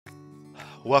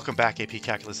Welcome back, AP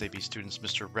Calculus AB students.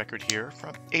 Mr. Record here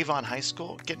from Avon High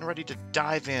School, getting ready to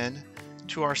dive in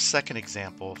to our second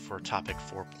example for topic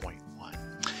 4.1.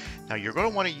 Now, you're going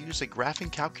to want to use a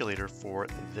graphing calculator for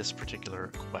this particular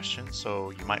question,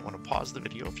 so you might want to pause the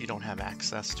video if you don't have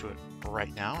access to it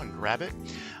right now and grab it.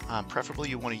 Preferably,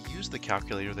 you want to use the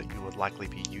calculator that you would likely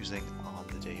be using on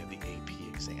the day of the AP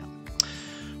exam.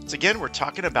 So again, we're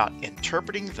talking about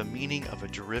interpreting the meaning of a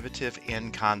derivative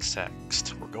in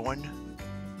context. We're going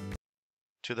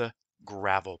to the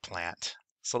gravel plant.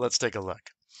 So let's take a look.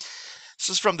 This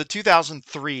is from the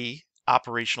 2003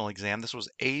 operational exam. This was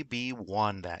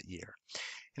AB1 that year.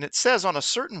 And it says on a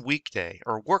certain weekday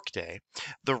or workday,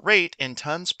 the rate in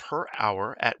tons per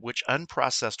hour at which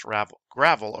unprocessed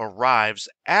gravel arrives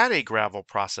at a gravel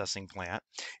processing plant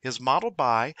is modeled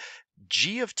by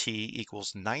G of t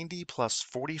equals 90 plus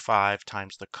 45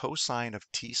 times the cosine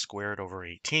of t squared over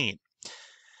 18.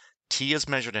 T is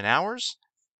measured in hours,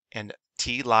 and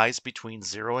t lies between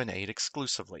 0 and 8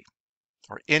 exclusively,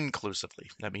 or inclusively.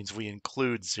 That means we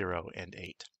include 0 and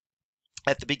 8.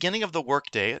 At the beginning of the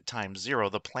workday at time 0,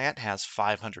 the plant has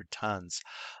 500 tons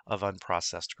of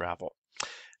unprocessed gravel.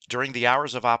 During the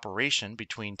hours of operation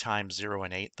between time 0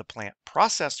 and 8, the plant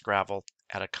processed gravel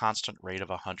at a constant rate of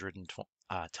 100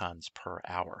 tons per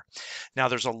hour. Now,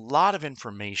 there's a lot of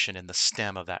information in the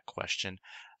stem of that question.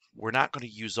 We're not going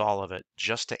to use all of it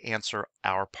just to answer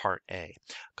our part A,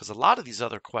 because a lot of these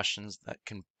other questions that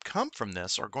can come from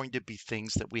this are going to be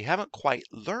things that we haven't quite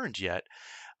learned yet,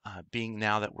 being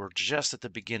now that we're just at the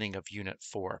beginning of Unit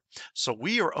 4. So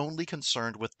we are only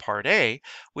concerned with part A,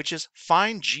 which is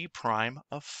find G prime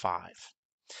of 5.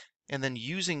 And then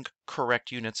using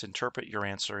correct units, interpret your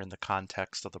answer in the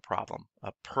context of the problem,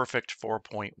 a perfect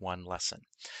 4.1 lesson.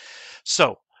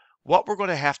 So what we're going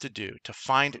to have to do to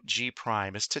find G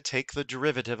prime is to take the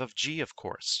derivative of G, of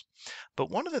course.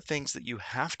 But one of the things that you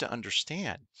have to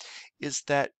understand is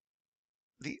that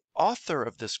the author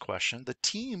of this question, the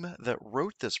team that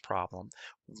wrote this problem,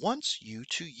 wants you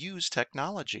to use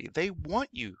technology. They want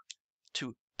you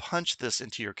to punch this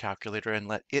into your calculator and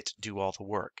let it do all the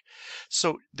work.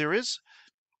 So there's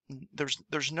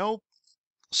no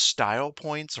style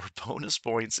points or bonus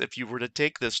points if you were to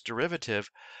take this derivative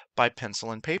by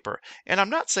pencil and paper. And I'm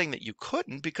not saying that you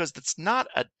couldn't, because it's not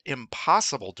an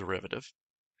impossible derivative.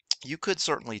 You could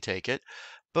certainly take it,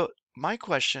 but my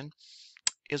question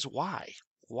is why?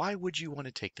 Why would you want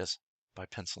to take this by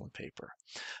pencil and paper?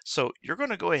 So you're going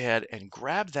to go ahead and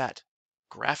grab that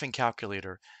graphing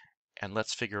calculator and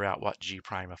let's figure out what G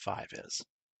prime of 5 is.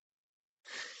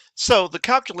 So the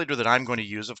calculator that I'm going to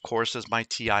use, of course, is my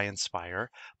TI Inspire,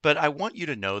 but I want you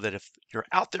to know that if you're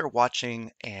out there watching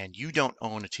and you don't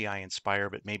own a TI Inspire,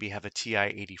 but maybe have a TI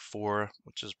 84,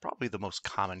 which is probably the most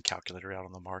common calculator out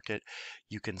on the market,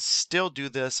 you can still do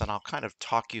this, and I'll kind of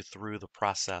talk you through the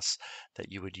process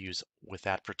that you would use with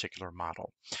that particular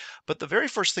model. But the very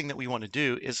first thing that we want to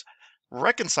do is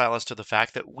reconcile us to the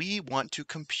fact that we want to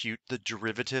compute the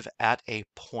derivative at a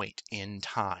point in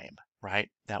time, right?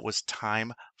 That was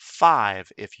time 5,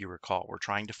 if you recall. We're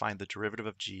trying to find the derivative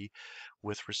of G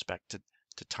with respect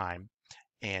to time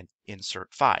and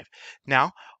insert 5.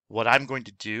 Now, what I'm going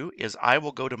to do is I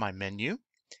will go to my menu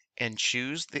and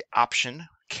choose the option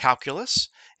calculus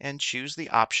and choose the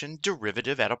option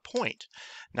derivative at a point.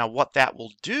 Now what that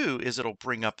will do is it'll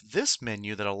bring up this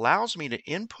menu that allows me to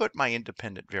input my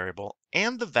independent variable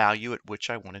and the value at which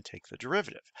I want to take the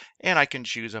derivative. And I can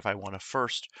choose if I want a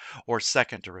first or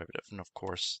second derivative. And of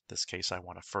course, this case, I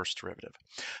want a first derivative.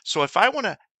 So if I want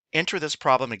to enter this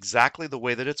problem exactly the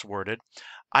way that it's worded,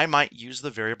 I might use the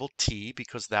variable t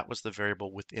because that was the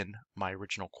variable within my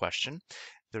original question.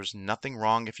 There's nothing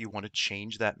wrong if you want to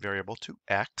change that variable to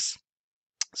x.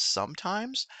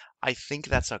 Sometimes I think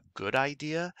that's a good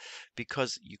idea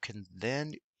because you can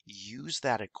then use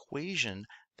that equation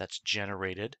that's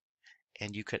generated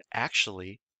and you could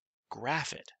actually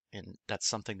graph it. And that's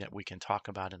something that we can talk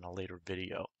about in a later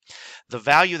video. The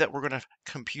value that we're going to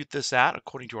compute this at,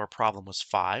 according to our problem, was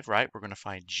 5, right? We're going to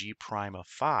find G prime of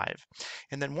 5.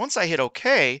 And then once I hit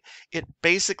OK, it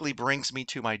basically brings me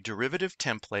to my derivative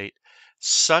template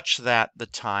such that the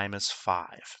time is 5.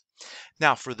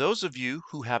 Now, for those of you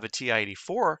who have a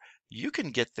TI-84, you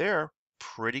can get there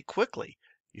pretty quickly.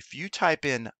 If you type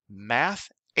in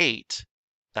math8,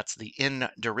 that's the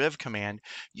in-deriv command,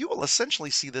 you will essentially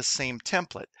see this same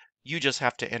template. You just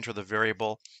have to enter the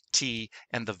variable t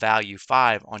and the value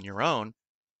 5 on your own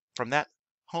from that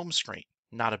home screen.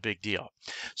 Not a big deal.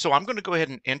 So I'm going to go ahead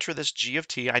and enter this G of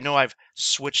t. I know I've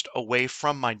switched away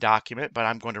from my document, but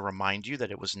I'm going to remind you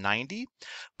that it was 90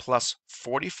 plus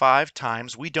 45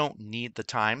 times. We don't need the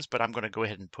times, but I'm going to go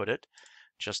ahead and put it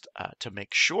just to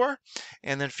make sure.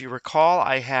 And then if you recall,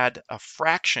 I had a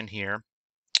fraction here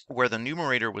where the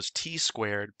numerator was t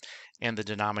squared and the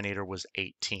denominator was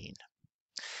 18.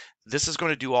 This is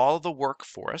going to do all of the work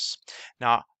for us.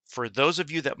 Now, for those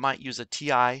of you that might use a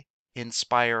TI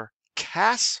Inspire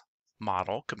CAS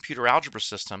model, computer algebra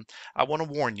system, I want to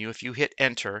warn you, if you hit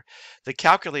enter, the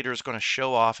calculator is going to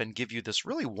show off and give you this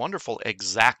really wonderful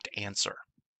exact answer.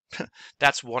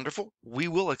 That's wonderful. We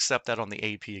will accept that on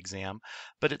the AP exam,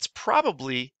 but it's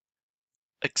probably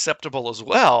acceptable as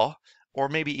well, or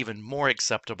maybe even more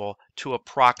acceptable to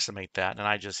approximate that. And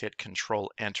I just hit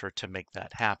Control Enter to make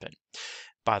that happen.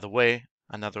 By the way,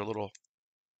 another little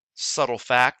subtle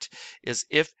fact is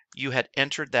if you had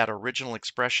entered that original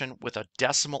expression with a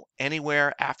decimal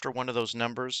anywhere after one of those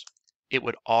numbers, it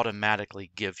would automatically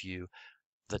give you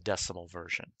the decimal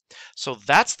version. So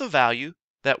that's the value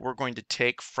that we're going to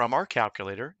take from our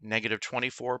calculator, negative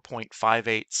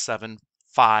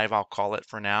 24.5875, I'll call it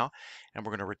for now, and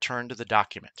we're going to return to the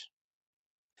document.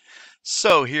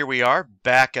 So here we are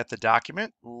back at the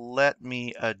document. Let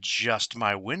me adjust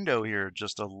my window here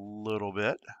just a little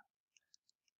bit.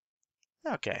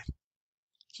 Okay,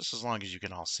 just as long as you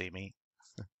can all see me.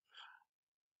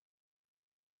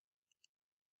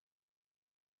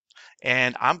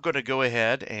 And I'm going to go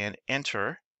ahead and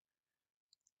enter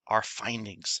our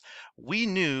findings. We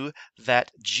knew that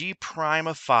g prime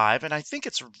of 5, and I think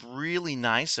it's really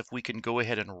nice if we can go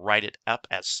ahead and write it up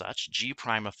as such, g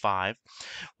prime of 5,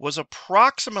 was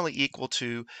approximately equal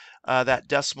to that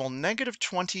decimal negative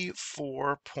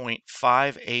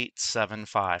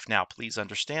 24.5875. Now, please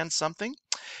understand something.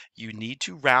 You need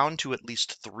to round to at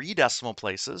least 3 decimal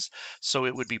places, so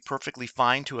it would be perfectly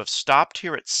fine to have stopped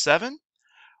here at 7,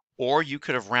 or you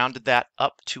could have rounded that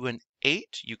up to an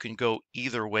 8. You can go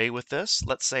either way with this.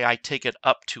 Let's say I take it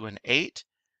up to an 8.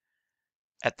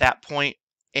 At that point,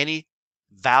 any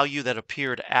value that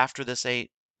appeared after this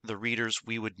 8, the readers,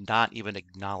 we would not even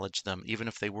acknowledge them, even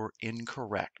if they were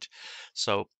incorrect.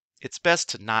 So it's best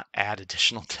to not add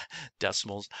additional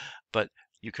decimals, but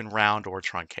you can round or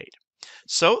truncate.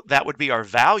 So that would be our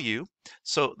value.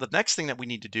 So the next thing that we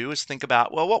need to do is think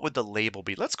about, well, what would the label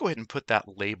be? Let's go ahead and put that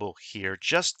label here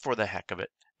just for the heck of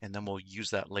it, and then we'll use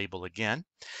that label again.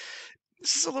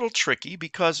 This is a little tricky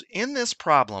because in this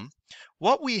problem,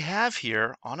 what we have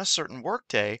here on a certain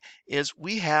workday is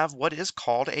we have what is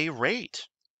called a rate.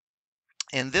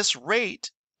 And this rate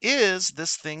is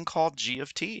this thing called g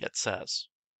of t, it says.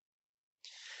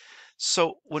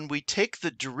 So when we take the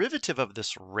derivative of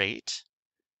this rate,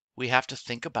 we have to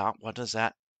think about what does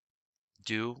that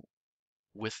do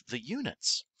with the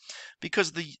units,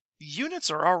 because the units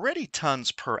are already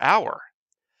tons per hour.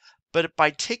 But by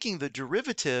taking the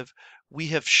derivative, we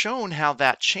have shown how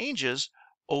that changes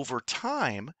over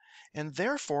time, and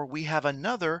therefore we have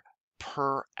another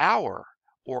per hour,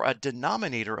 or a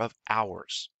denominator of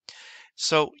hours.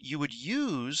 So you would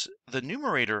use the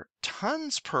numerator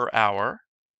tons per hour,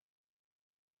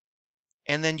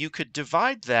 and then you could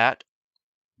divide that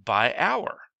by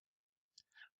hour,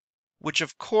 which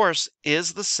of course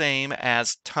is the same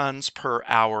as tons per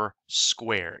hour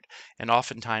squared. And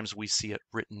oftentimes we see it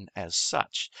written as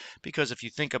such, because if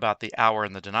you think about the hour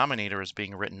in the denominator as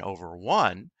being written over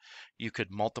 1, you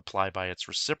could multiply by its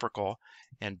reciprocal,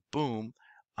 and boom,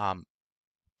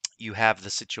 you have the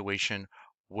situation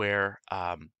where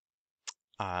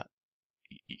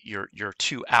your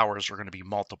 2 hours are going to be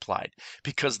multiplied,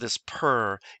 because this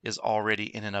per is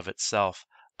already in and of itself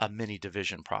a mini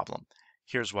division problem.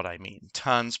 Here's what I mean.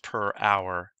 Tons per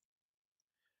hour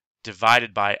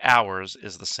divided by hours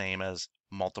is the same as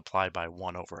multiplied by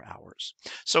 1 over hours.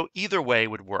 So either way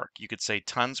would work. You could say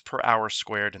tons per hour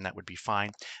squared, and that would be fine.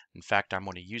 In fact, I'm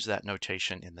going to use that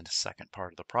notation in the second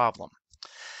part of the problem.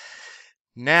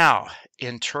 Now,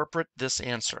 interpret this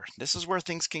answer. This is where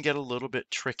things can get a little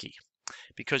bit tricky,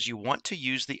 because you want to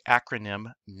use the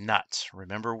acronym NUT.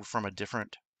 Remember from a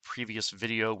different previous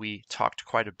video, we talked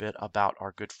quite a bit about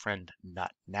our good friend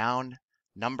NUT, noun,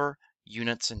 number,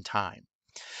 units, and time.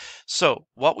 So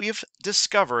what we have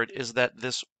discovered is that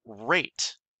this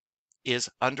rate is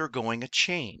undergoing a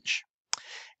change.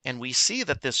 And we see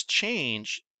that this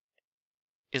change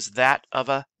is that of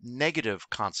a negative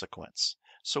consequence.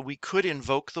 So we could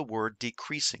invoke the word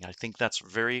decreasing. I think that's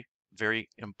very, very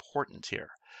important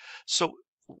here. So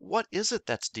what is it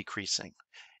that's decreasing?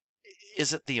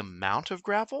 Is it the amount of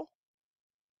gravel?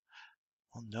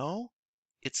 Well, no,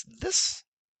 it's this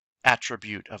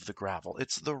attribute of the gravel.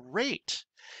 It's the rate.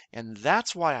 And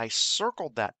that's why I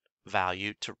circled that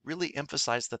value, to really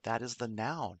emphasize that that is the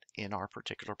noun in our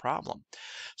particular problem.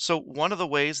 So one of the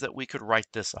ways that we could write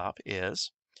this up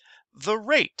is the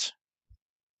rate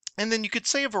And then you could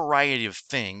say a variety of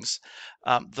things.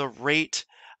 The rate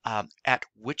at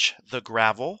which the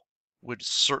gravel would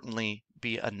certainly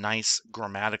be a nice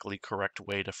grammatically correct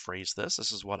way to phrase this.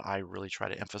 This is what I really try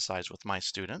to emphasize with my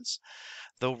students.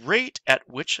 The rate at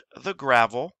which the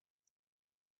gravel,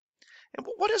 and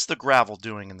what is the gravel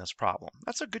doing in this problem?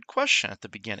 That's a good question at the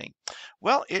beginning.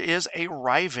 Well, it is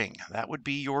arriving. That would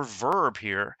be your verb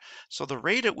here. So the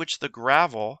rate at which the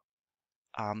gravel,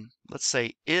 let's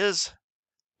say, is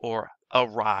or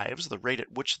arrives, the rate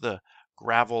at which the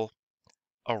gravel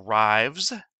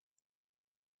arrives.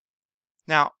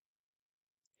 Now,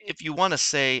 if you want to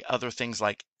say other things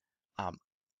like um,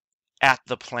 at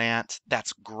the plant,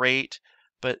 that's great,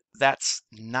 but that's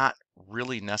not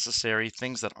really necessary.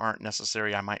 Things that aren't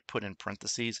necessary, I might put in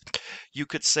parentheses. You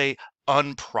could say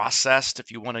unprocessed if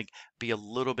you want to be a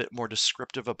little bit more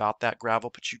descriptive about that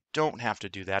gravel, but you don't have to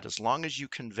do that. As long as you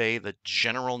convey the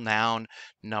general noun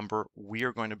number, we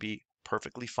are going to be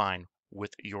perfectly fine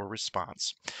with your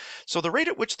response. So the rate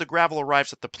at which the gravel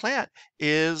arrives at the plant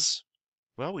is,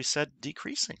 well, we said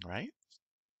decreasing, right?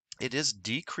 It is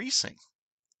decreasing.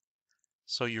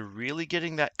 So you're really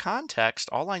getting that context.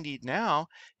 All I need now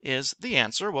is the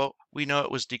answer. Well, we know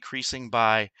it was decreasing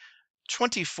by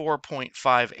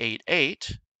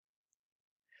 24.588,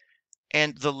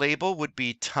 and the label would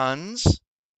be tons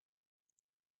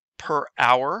per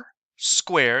hour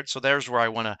squared. So there's where I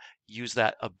want to use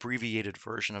that abbreviated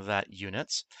version of that,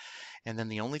 units. And then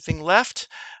the only thing left,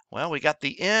 well, we got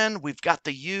the N, we've got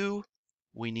the U,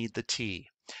 we need the T.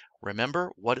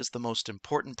 Remember, what is the most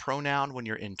important pronoun when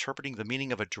you're interpreting the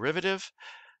meaning of a derivative?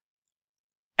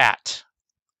 At.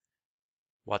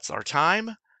 What's our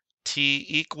time? T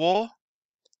equal,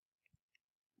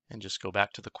 and just go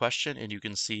back to the question and you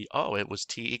can see, oh, it was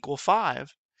T equal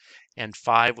 5, and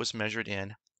 5 was measured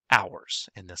in hours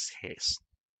in this case.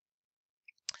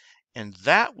 And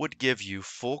that would give you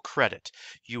full credit.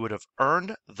 You would have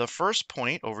earned the first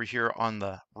point over here on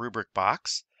the rubric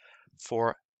box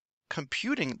for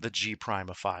computing the G prime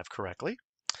of 5 correctly.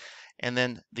 And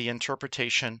then the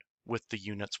interpretation with the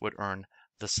units would earn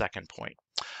the second point.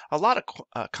 A lot of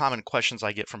common questions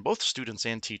I get from both students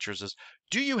and teachers is,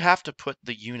 do you have to put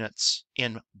the units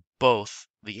in both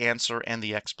the answer and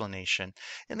the explanation?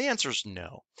 And the answer is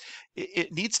no.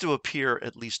 It needs to appear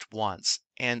at least once.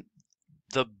 And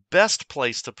the best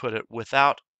place to put it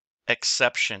without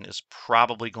exception is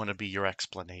probably going to be your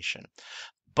explanation.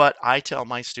 But I tell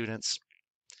my students,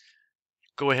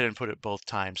 go ahead and put it both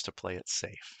times to play it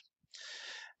safe.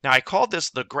 Now, I called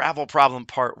this the gravel problem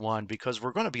part 1 because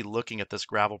we're going to be looking at this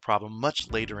gravel problem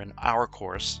much later in our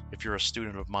course, if you're a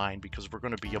student of mine, because we're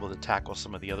going to be able to tackle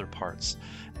some of the other parts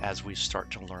as we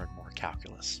start to learn more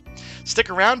calculus.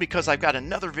 Stick around because I've got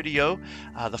another video,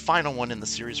 the final one in the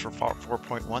series for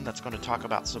 4.1, that's going to talk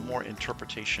about some more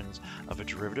interpretations of a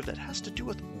derivative that has to do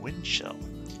with wind chill.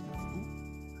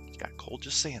 Ooh, it got cold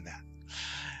just saying that.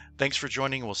 Thanks for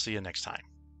joining. We'll see you next time.